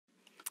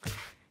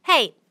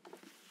Hey,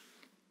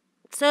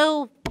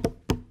 so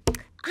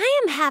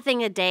I am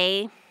having a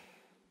day.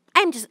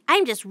 I'm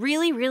just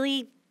really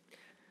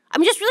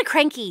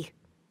cranky.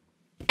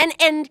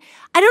 And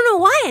I don't know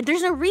why.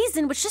 There's no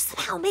reason, which just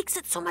somehow makes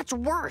it so much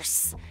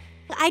worse.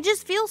 I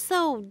just feel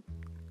so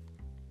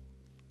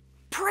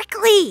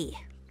prickly.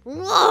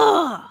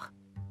 Ugh.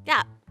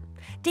 Yeah,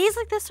 days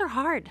like this are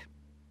hard.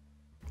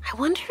 I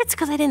wonder if it's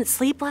because I didn't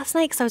sleep last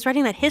night because I was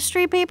writing that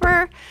history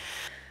paper.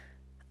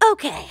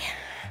 Okay,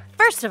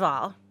 first of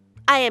all,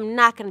 I am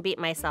not going to beat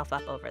myself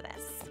up over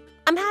this.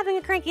 I'm having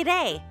a cranky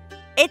day.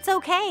 It's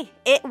okay.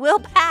 It will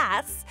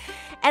pass.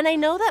 And I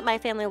know that my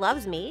family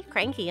loves me,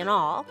 cranky and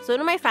all. So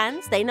do my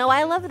friends. They know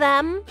I love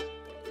them.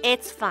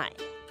 It's fine.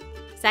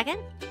 Second,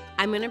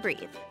 I'm going to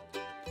breathe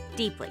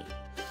deeply.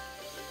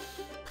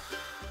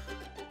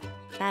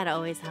 That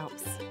always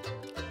helps.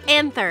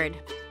 And third,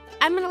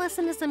 I'm going to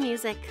listen to some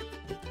music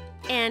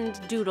and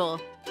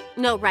doodle.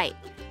 No, right.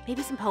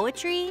 Maybe some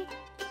poetry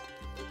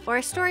or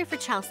a story for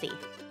Chelsea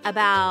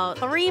about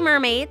 3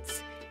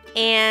 mermaids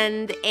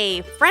and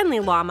a friendly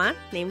llama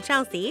named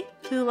Chelsea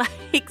who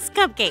likes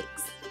cupcakes.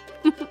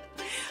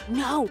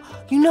 No,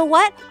 you know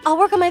what? I'll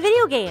work on my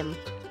video game.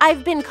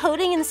 I've been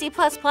coding in C++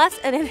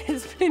 and it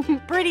has been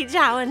pretty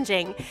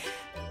challenging,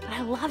 but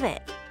I love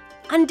it.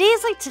 On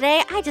days like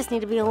today, I just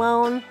need to be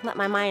alone, let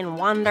my mind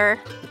wander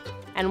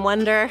and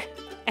wonder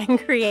and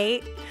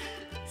create.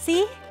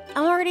 See,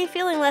 I'm already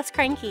feeling less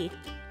cranky.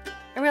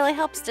 It really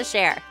helps to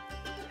share.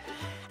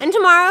 And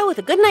tomorrow, with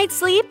a good night's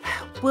sleep,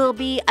 will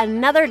be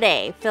another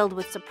day filled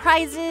with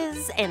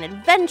surprises and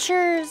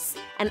adventures,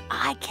 and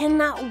I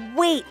cannot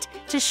wait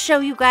to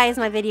show you guys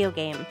my video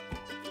game.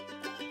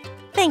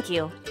 Thank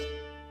you.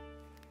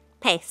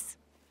 P.A.C.E.